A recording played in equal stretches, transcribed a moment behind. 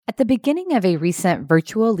At the beginning of a recent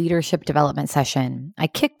virtual leadership development session, I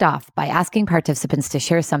kicked off by asking participants to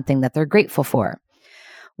share something that they're grateful for.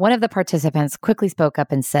 One of the participants quickly spoke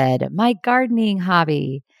up and said, "My gardening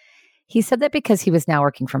hobby." He said that because he was now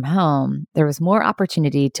working from home, there was more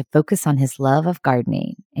opportunity to focus on his love of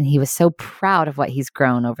gardening, and he was so proud of what he's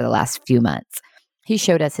grown over the last few months. He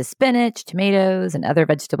showed us his spinach, tomatoes, and other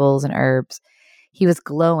vegetables and herbs. He was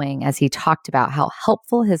glowing as he talked about how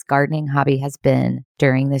helpful his gardening hobby has been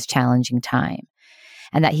during this challenging time,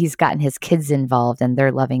 and that he's gotten his kids involved and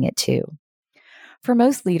they're loving it too. For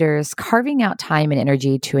most leaders, carving out time and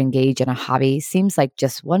energy to engage in a hobby seems like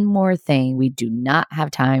just one more thing we do not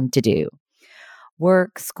have time to do.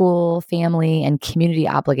 Work, school, family, and community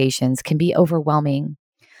obligations can be overwhelming,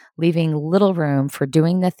 leaving little room for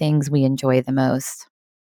doing the things we enjoy the most.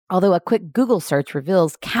 Although a quick Google search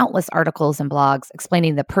reveals countless articles and blogs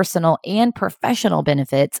explaining the personal and professional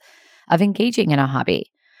benefits of engaging in a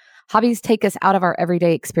hobby. Hobbies take us out of our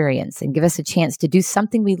everyday experience and give us a chance to do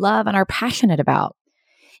something we love and are passionate about.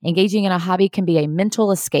 Engaging in a hobby can be a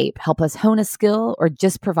mental escape, help us hone a skill, or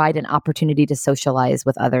just provide an opportunity to socialize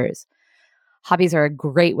with others. Hobbies are a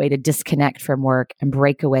great way to disconnect from work and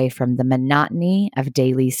break away from the monotony of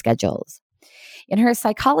daily schedules. In her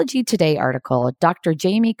Psychology Today article, Dr.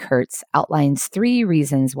 Jamie Kurtz outlines 3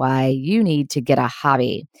 reasons why you need to get a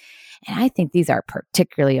hobby. And I think these are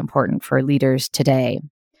particularly important for leaders today.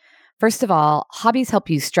 First of all, hobbies help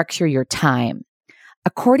you structure your time.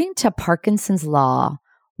 According to Parkinson's law,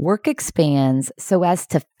 work expands so as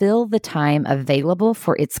to fill the time available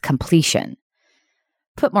for its completion.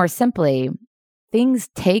 Put more simply, things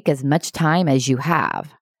take as much time as you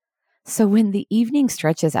have. So when the evening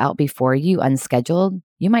stretches out before you unscheduled,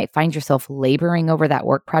 you might find yourself laboring over that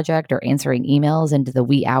work project or answering emails into the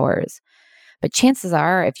wee hours. But chances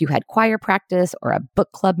are, if you had choir practice or a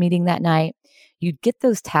book club meeting that night, you'd get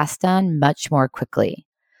those tasks done much more quickly.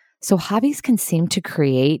 So hobbies can seem to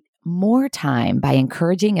create more time by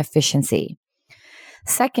encouraging efficiency.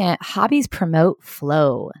 Second, hobbies promote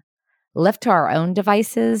flow. Left to our own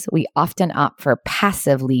devices, we often opt for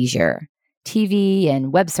passive leisure. TV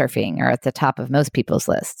and web surfing are at the top of most people's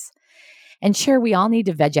lists. And sure, we all need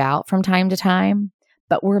to veg out from time to time,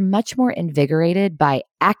 but we're much more invigorated by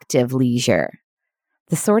active leisure,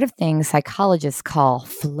 the sort of thing psychologists call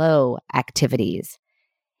flow activities.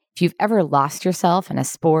 If you've ever lost yourself in a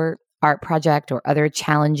sport, art project, or other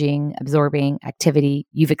challenging, absorbing activity,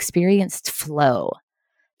 you've experienced flow.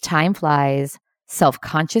 Time flies,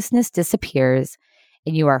 self-consciousness disappears,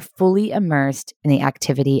 and you are fully immersed in the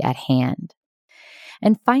activity at hand.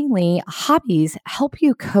 And finally, hobbies help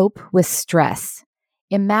you cope with stress.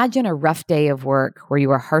 Imagine a rough day of work where you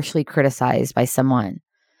are harshly criticized by someone.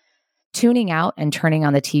 Tuning out and turning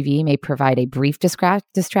on the TV may provide a brief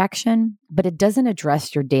distraction, but it doesn't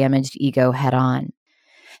address your damaged ego head on.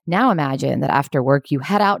 Now imagine that after work, you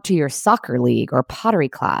head out to your soccer league or pottery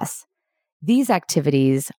class. These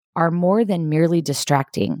activities are more than merely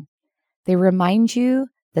distracting. They remind you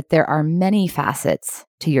that there are many facets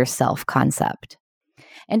to your self-concept.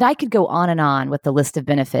 And I could go on and on with the list of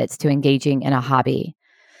benefits to engaging in a hobby.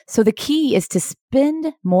 So the key is to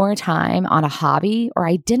spend more time on a hobby or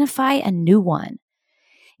identify a new one.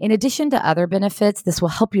 In addition to other benefits, this will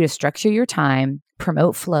help you to structure your time,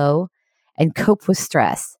 promote flow, and cope with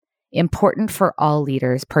stress, important for all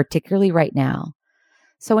leaders, particularly right now.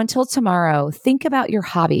 So until tomorrow, think about your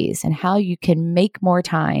hobbies and how you can make more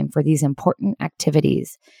time for these important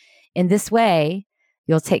activities. In this way,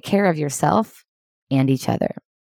 you'll take care of yourself and each other.